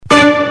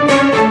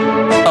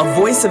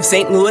Voice of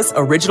St. Louis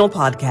original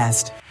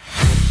podcast.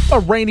 A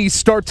rainy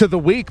start to the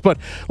week, but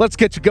let's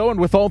get you going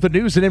with all the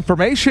news and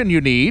information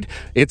you need.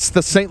 It's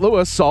the St.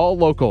 Louis All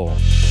Local.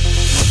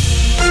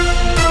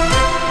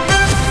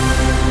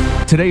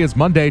 Today is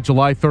Monday,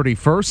 July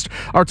 31st.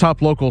 Our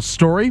top local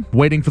story,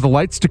 waiting for the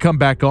lights to come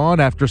back on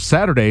after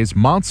Saturday's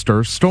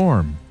monster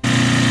storm.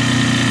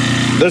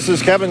 This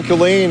is Kevin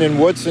Killeen in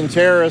Woodson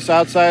Terrace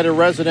outside a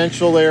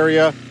residential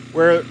area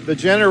where the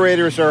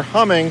generators are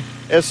humming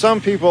as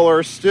some people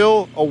are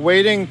still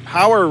awaiting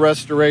power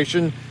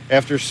restoration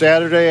after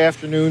Saturday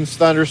afternoon's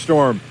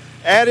thunderstorm.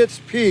 At its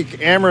peak,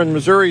 Ameren,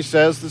 Missouri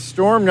says the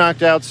storm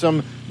knocked out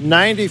some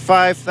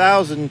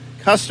 95,000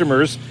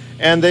 customers,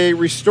 and they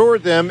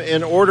restored them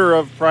in order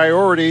of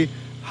priority: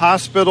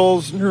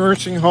 hospitals,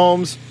 nursing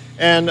homes,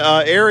 and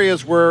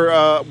areas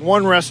where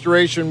one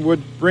restoration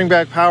would bring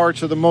back power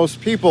to the most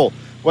people.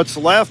 What's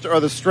left are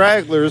the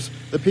stragglers,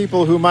 the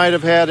people who might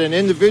have had an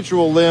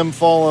individual limb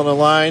fall on a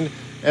line,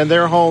 and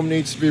their home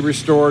needs to be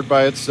restored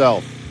by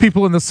itself.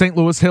 People in the St.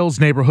 Louis Hills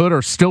neighborhood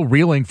are still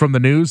reeling from the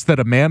news that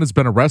a man has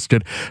been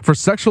arrested for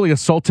sexually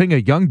assaulting a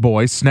young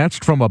boy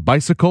snatched from a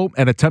bicycle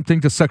and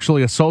attempting to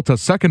sexually assault a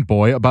second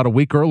boy about a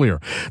week earlier.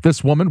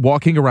 This woman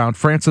walking around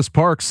Francis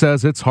Park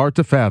says it's hard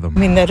to fathom.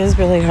 I mean, that is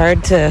really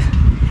hard to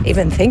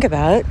even think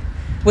about.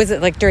 Was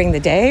it like during the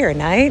day or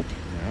night?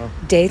 No.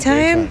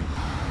 Daytime?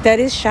 That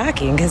is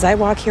shocking because I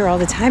walk here all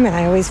the time and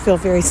I always feel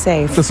very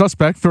safe. The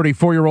suspect,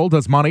 34-year-old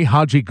Asmani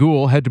Haji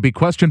Gul, had to be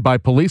questioned by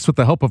police with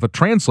the help of a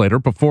translator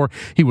before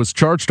he was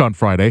charged on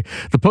Friday.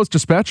 The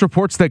Post-Dispatch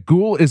reports that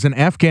Gul is an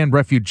Afghan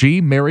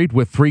refugee married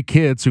with 3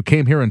 kids who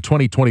came here in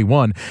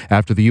 2021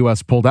 after the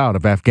U.S. pulled out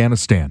of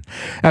Afghanistan.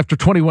 After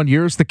 21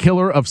 years, the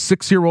killer of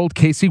 6-year-old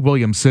Casey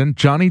Williamson,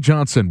 Johnny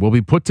Johnson, will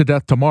be put to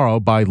death tomorrow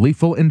by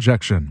lethal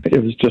injection.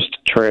 It was just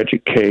a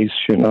tragic case,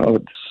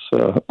 It's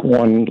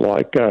one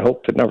like I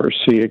hope to never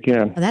see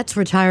again. That's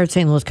retired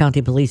St. Louis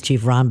County Police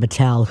Chief Ron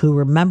Battelle, who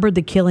remembered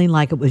the killing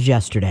like it was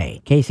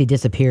yesterday. Casey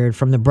disappeared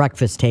from the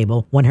breakfast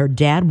table when her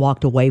dad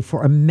walked away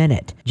for a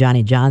minute.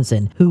 Johnny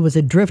Johnson, who was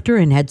a drifter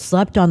and had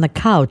slept on the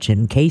couch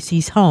in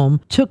Casey's home,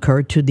 took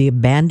her to the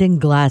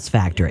abandoned glass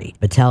factory.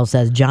 Battelle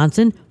says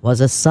Johnson was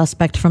a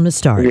suspect from the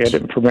start. We had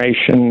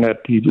information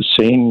that he was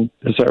seen,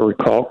 as I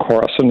recall,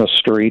 crossing the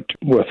street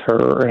with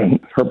her and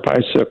her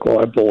bicycle,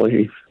 I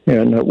believe.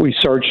 And we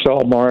searched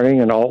all morning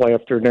and all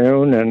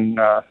afternoon, and,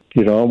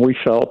 we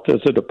felt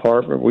as a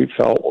department, we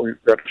felt we were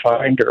going to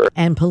find her.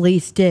 And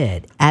police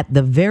did, at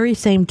the very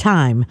same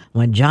time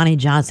when Johnny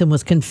Johnson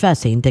was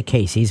confessing to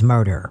Casey's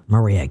murder.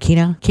 Maria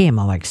Aquina,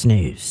 KMOX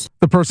News.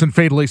 The person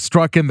fatally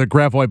struck in the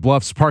Gravois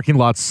Bluffs parking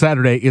lot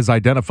Saturday is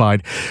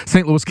identified.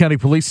 St. Louis County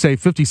Police say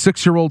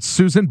 56-year-old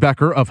Susan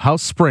Becker of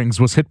House Springs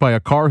was hit by a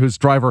car whose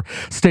driver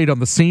stayed on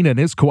the scene and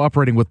is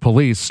cooperating with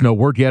police. No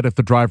word yet if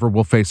the driver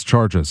will face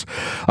charges.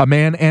 A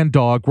man and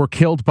dog were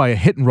killed by a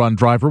hit-and-run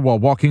driver while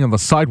walking on the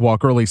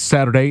sidewalk early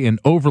Saturday in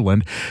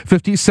Overland.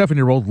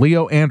 57-year-old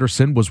Leo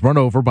Anderson was run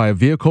over by a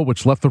vehicle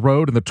which left the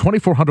road in the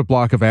 2400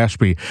 block of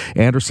Ashby.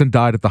 Anderson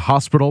died at the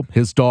hospital.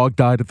 His dog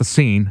died at the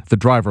scene. The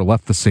driver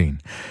left the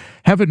scene.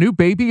 Have a new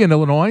baby in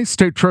Illinois?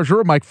 State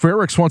Treasurer Mike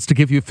Frericks wants to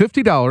give you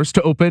 $50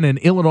 to open an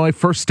Illinois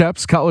First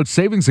Steps college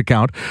savings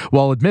account,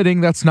 while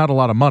admitting that's not a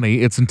lot of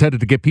money. It's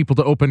intended to get people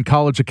to open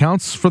college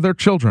accounts for their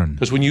children.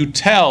 Because when you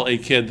tell a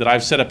kid that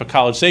I've set up a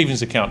college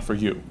savings account for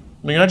you,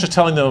 you're not just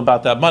telling them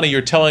about that money,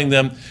 you're telling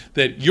them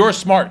that you're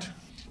smart,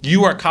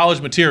 you are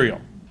college material,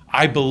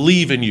 I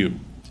believe in you.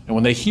 And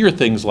when they hear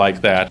things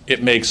like that,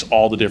 it makes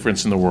all the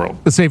difference in the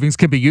world. The savings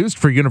can be used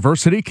for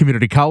university,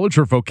 community college,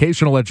 or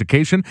vocational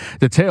education.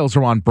 Details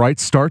are on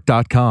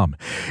brightstart.com.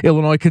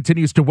 Illinois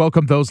continues to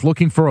welcome those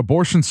looking for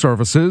abortion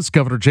services.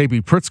 Governor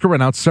J.B. Pritzker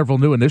announced several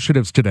new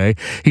initiatives today.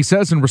 He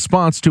says in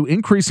response to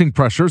increasing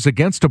pressures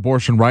against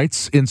abortion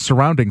rights in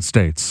surrounding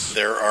states.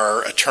 There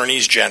are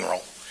attorneys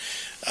general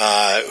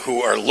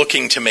who are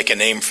looking to make a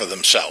name for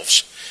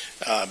themselves.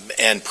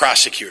 And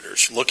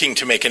prosecutors looking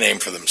to make a name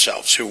for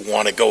themselves who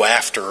want to go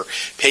after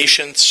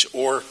patients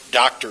or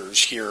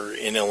doctors here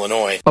in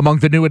Illinois. Among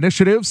the new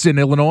initiatives in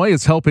Illinois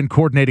is help in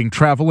coordinating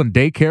travel and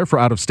daycare for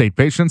out-of-state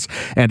patients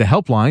and a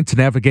helpline to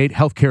navigate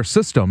healthcare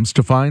systems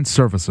to find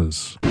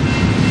services.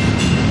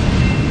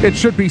 It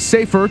should be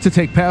safer to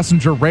take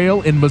passenger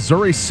rail in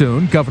Missouri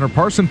soon. Governor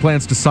Parson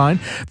plans to sign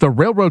the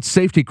Railroad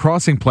Safety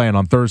Crossing Plan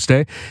on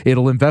Thursday.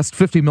 It'll invest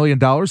 $50 million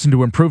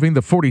into improving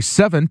the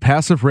 47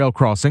 passive rail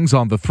crossings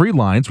on the 3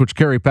 lines which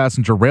carry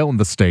passenger rail in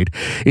the state.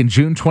 In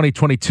June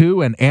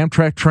 2022, an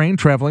Amtrak train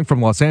traveling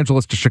from Los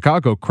Angeles to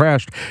Chicago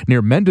crashed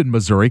near Mendon,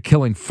 Missouri,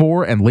 killing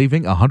 4 and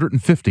leaving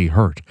 150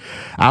 hurt.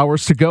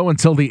 Hours to go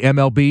until the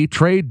MLB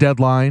trade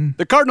deadline.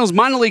 The Cardinals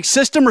minor league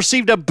system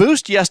received a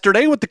boost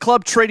yesterday with the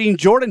club trading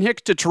Jordan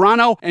Hicks to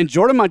Toronto, and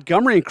Jordan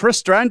Montgomery and Chris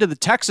Stratton to the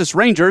Texas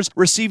Rangers,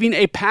 receiving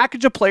a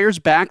package of players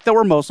back that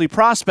were mostly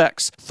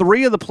prospects.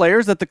 3 of the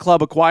players that the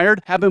club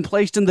acquired have been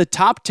placed in the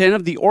top 10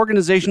 of the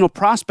organizational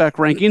prospect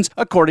rankings,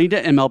 according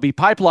to MLB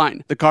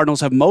Pipeline. The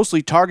Cardinals have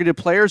mostly targeted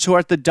players who are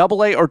at the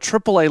AA or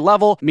AAA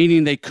level,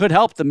 meaning they could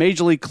help the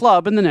Major League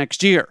club in the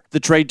next year. The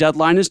trade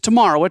deadline is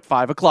tomorrow at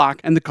 5 o'clock,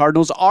 and the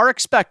Cardinals are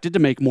expected to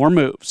make more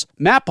moves.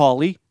 Matt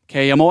Pauley,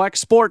 KMOX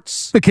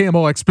Sports. The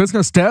KMOX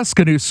Business Desk,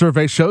 a new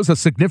survey shows a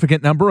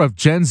significant number of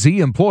Gen Z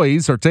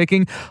employees are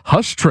taking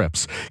hush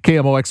trips.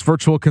 KMOX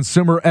virtual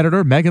consumer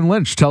editor Megan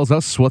Lynch tells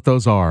us what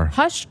those are.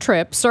 Hush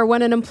trips are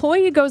when an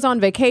employee goes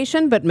on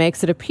vacation but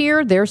makes it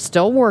appear they're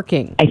still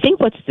working. I think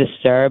what's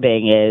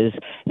disturbing is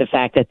the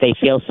fact that they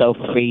feel so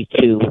free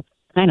to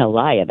kind of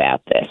lie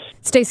about this.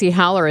 Stacey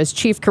Haller is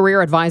Chief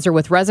Career Advisor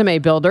with Resume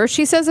Builder.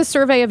 She says a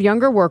survey of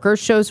younger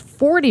workers shows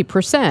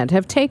 40%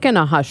 have taken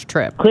a hush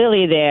trip.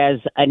 Clearly,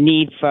 there's a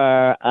need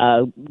for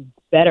a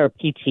better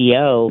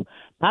PTO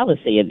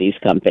policy in these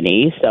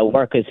companies, so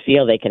workers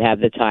feel they could have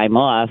the time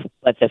off.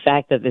 But the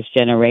fact that this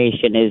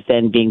generation is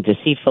then being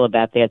deceitful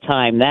about their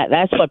time,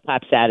 that's what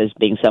pops out as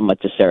being somewhat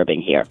disturbing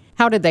here.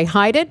 How did they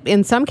hide it?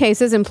 In some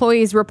cases,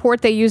 employees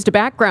report they used a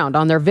background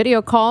on their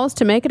video calls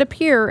to make it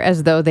appear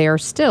as though they are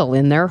still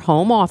in their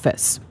home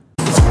office.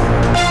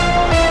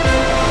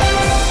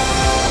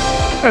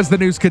 As the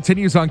news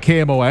continues on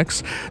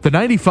KMOX, the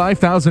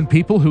 95,000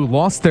 people who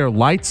lost their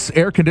lights,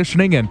 air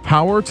conditioning, and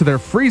power to their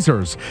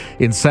freezers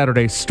in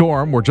Saturday's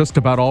storm were just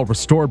about all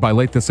restored by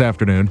late this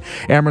afternoon.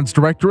 Ameren's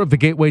director of the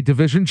Gateway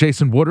Division,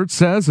 Jason Woodard,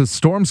 says as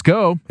storms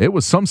go, it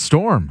was some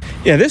storm.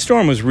 Yeah, this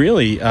storm was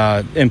really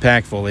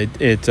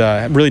impactful. It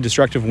really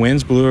destructive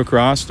winds blew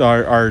across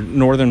our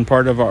northern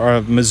part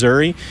of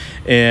Missouri,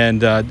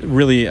 and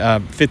really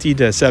 50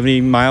 to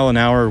 70 mile an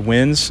hour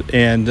winds,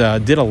 and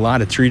did a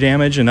lot of tree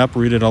damage and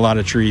uprooted a lot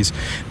of trees.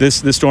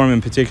 This storm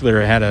in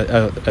particular had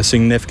a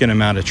significant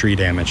amount of tree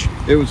damage.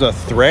 It was a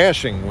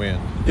thrashing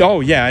wind.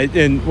 Oh yeah,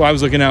 and I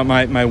was looking out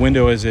my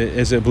window as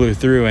it blew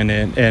through, and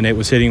it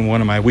was hitting one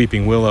of my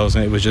weeping willows,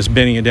 and it was just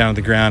bending it down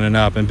to the ground and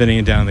up and bending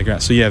it down to the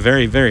ground. So yeah,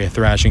 very, very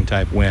thrashing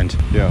type wind.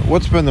 Yeah.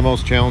 What's been the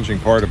most challenging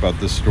part about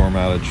this storm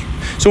outage?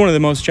 So one of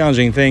the most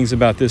challenging things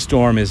about this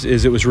storm is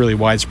it was really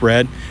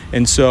widespread.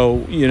 And so,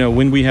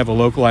 when we have a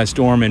localized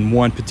storm in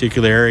one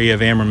particular area of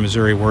Ameren,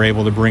 Missouri, we're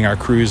able to bring our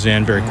crews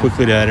in very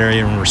quickly to that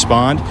area and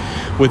respond.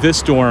 With this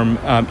storm,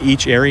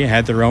 each area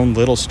had their own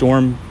little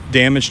storm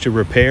damage to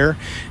repair,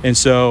 and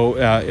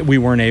so we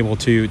weren't able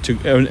to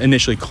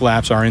initially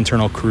collapse our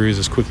internal crews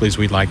as quickly as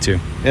we'd like to.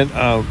 And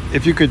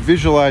if you could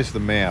visualize the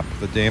map,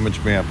 the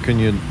damage map, can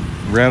you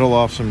rattle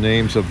off some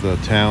names of the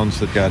towns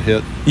that got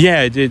hit?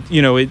 Yeah,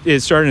 it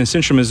started in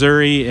central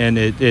Missouri, and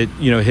it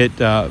hit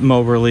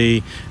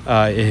Moberly,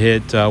 it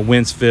hit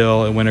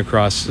Wentzville, it went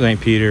across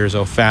St. Peter's,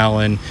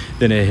 O'Fallon,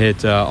 then it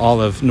hit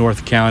all of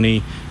North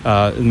County,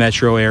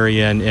 metro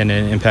area, and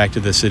it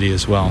impacted the city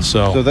as well.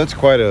 So that's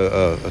quite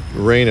a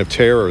reign of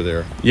terror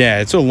there.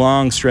 Yeah, it's a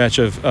long stretch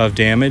of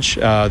damage.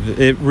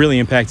 It really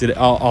impacted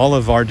all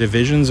of our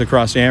divisions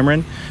across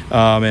Ameren,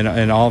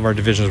 and all of our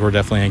divisions were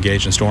definitely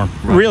engaged in storm.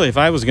 Right. Really, if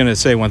I was going to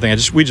say one thing,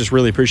 we just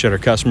really appreciate our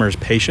customers'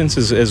 patience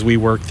as we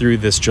work through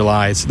this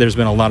July. There's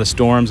been a lot of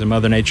storms, and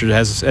Mother Nature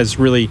has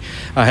really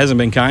hasn't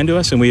been kind to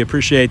us, and we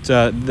appreciate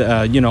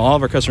all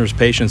of our customers'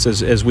 patience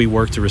as we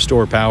work to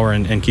restore power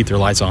and keep their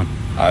lights on.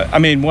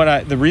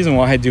 The reason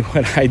why I do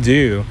what I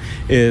do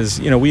is,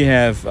 we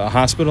have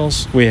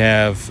hospitals, we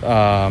have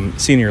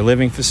senior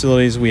living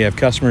facilities, we have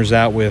customers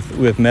out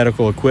with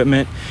medical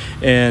equipment,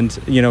 and,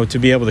 to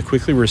be able to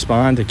quickly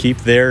respond to keep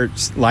their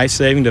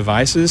life-saving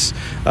devices,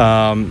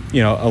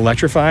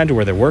 electrified to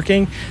where they're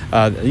working,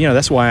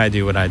 that's why I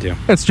do what I do.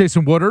 That's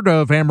Jason Woodard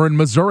of Ameren,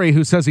 Missouri,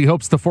 who says he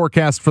hopes the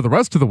forecast for the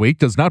rest of the week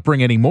does not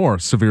bring any more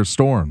severe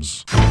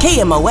storms.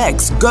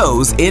 KMOX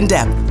goes in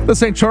depth. The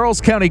St.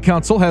 Charles County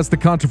Council has the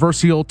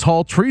controversial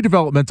tall tree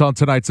development on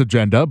tonight's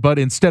agenda, but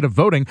instead of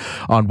voting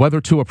on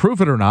whether to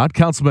approve it or not,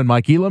 Councilman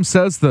Mike Elam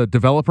says the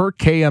developer,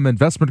 KM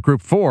Investment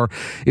Group 4,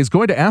 is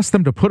going to ask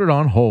them to put it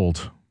on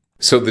hold.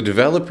 So the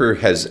developer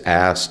has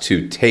asked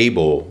to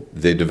table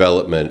the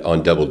development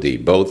on Double D,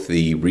 both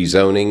the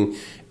rezoning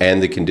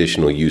and the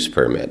conditional use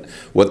permit.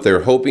 What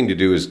they're hoping to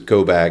do is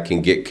go back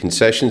and get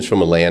concessions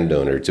from a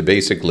landowner to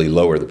basically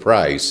lower the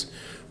price,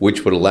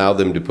 which would allow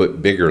them to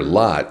put bigger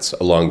lots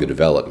along the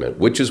development,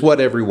 which is what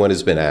everyone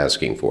has been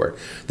asking for.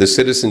 The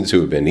citizens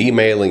who have been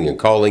emailing and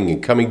calling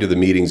and coming to the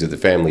meetings at the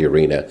Family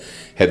Arena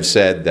have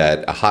said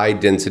that a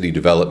high-density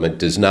development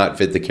does not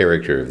fit the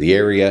character of the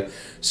area,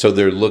 so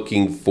they're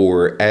looking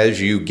for, as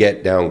you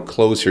get down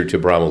closer to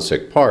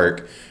Bromelsick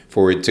Park,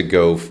 for it to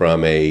go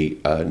from a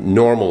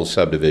normal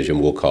subdivision,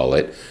 we'll call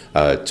it,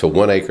 to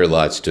 1 acre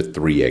lots to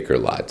 3 acre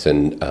lots,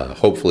 and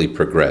hopefully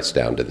progress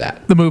down to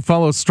that. The move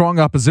follows strong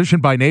opposition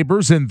by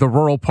neighbors in the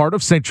rural part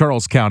of St.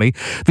 Charles County.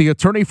 The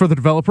attorney for the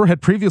developer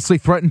had previously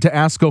threatened to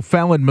ask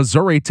O'Fallon,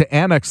 Missouri to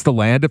annex the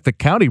land if the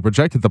county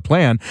rejected the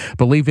plan,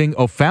 believing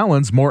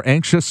O'Fallon's more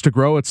anxious to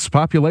grow its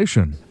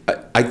population.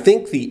 I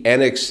think the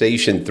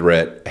annexation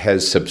threat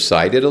has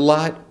subsided a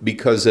lot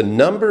because a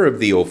number of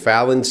the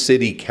O'Fallon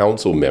City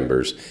Council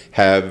members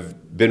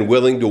have been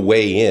willing to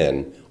weigh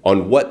in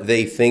on what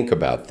they think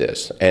about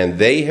this. And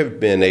they have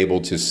been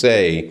able to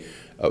say,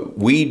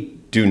 we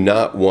do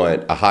not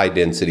want a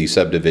high-density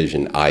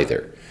subdivision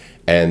either.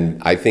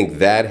 And I think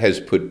that has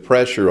put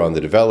pressure on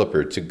the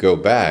developer to go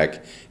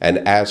back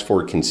and ask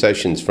for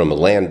concessions from a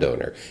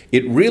landowner.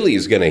 It really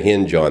is going to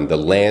hinge on the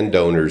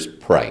landowner's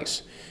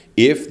price.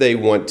 If they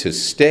want to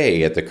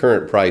stay at the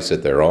current price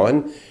that they're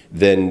on,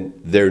 then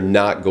they're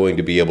not going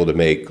to be able to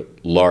make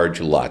large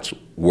lots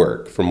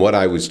work. From what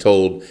I was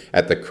told,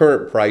 at the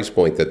current price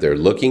point that they're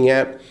looking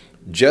at,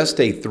 just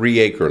a 3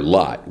 acre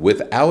lot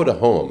without a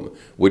home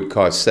would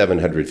cost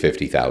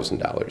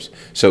 $750,000.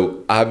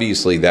 So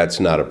obviously that's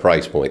not a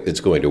price point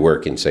that's going to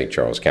work in St.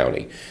 Charles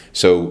County.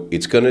 So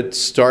it's going to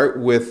start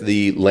with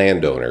the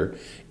landowner.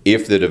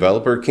 If the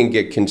developer can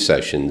get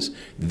concessions,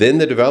 then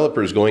the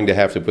developer is going to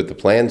have to put the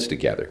plans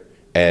together,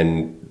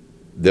 and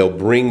they'll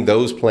bring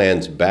those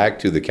plans back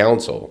to the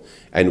council,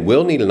 and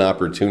we'll need an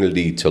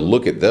opportunity to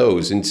look at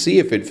those and see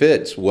if it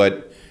fits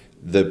what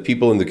the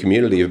people in the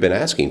community have been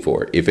asking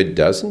for. If it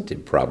doesn't,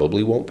 it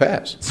probably won't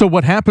pass. So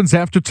what happens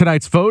after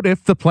tonight's vote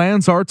if the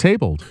plans are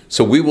tabled?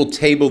 So we will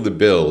table the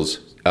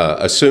bills,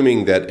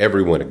 assuming that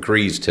everyone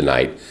agrees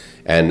tonight.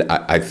 And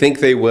I think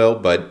they will,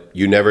 but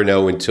you never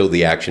know until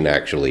the action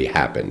actually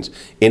happens.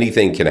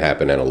 Anything can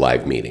happen at a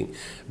live meeting.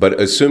 But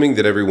assuming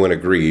that everyone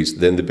agrees,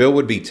 then the bill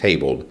would be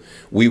tabled.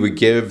 We would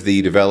give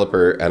the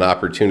developer an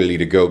opportunity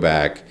to go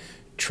back,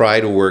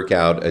 try to work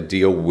out a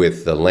deal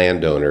with the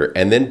landowner,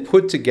 and then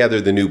put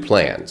together the new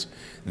plans.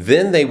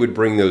 Then they would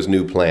bring those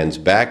new plans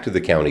back to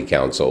the county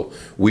council.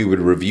 We would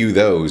review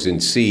those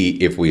and see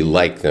if we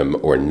like them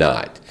or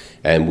not.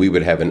 And we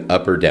would have an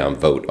up or down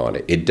vote on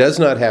it. It does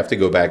not have to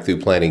go back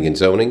through planning and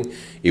zoning.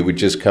 It would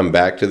just come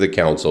back to the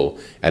council,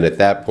 and at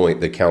that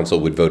point, the council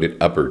would vote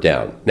it up or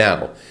down.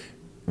 Now,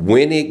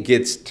 when it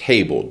gets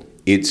tabled,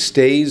 it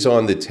stays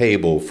on the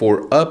table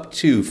for up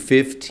to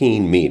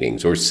 15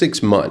 meetings or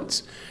 6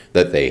 months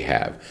that they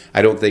have.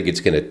 I don't think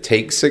it's going to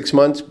take 6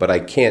 months, but I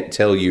can't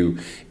tell you,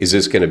 is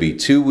this going to be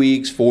 2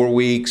 weeks, 4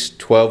 weeks,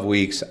 12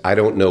 weeks? I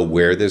don't know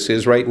where this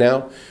is right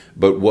now.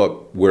 But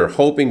what we're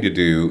hoping to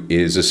do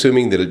is,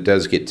 assuming that it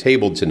does get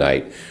tabled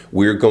tonight,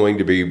 we're going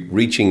to be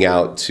reaching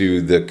out to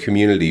the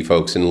community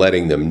folks and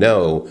letting them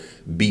know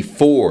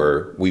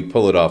before we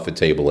pull it off the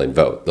table and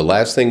vote. The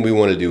last thing we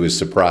want to do is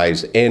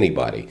surprise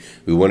anybody.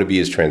 We want to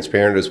be as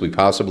transparent as we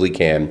possibly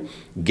can,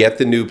 get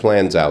the new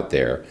plans out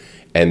there,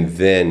 and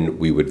then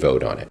we would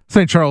vote on it.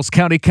 St. Charles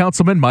County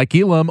Councilman Mike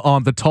Elam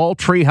on the Tall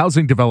Tree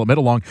housing development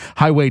along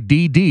Highway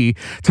DD.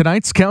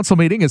 Tonight's council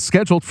meeting is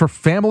scheduled for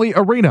Family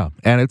Arena,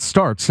 and it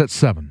starts at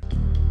 7.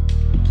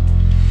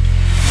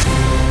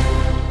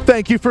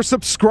 Thank you for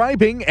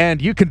subscribing,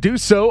 and you can do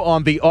so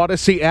on the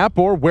Odyssey app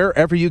or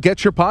wherever you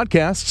get your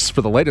podcasts.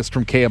 For the latest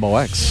from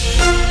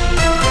KMOX.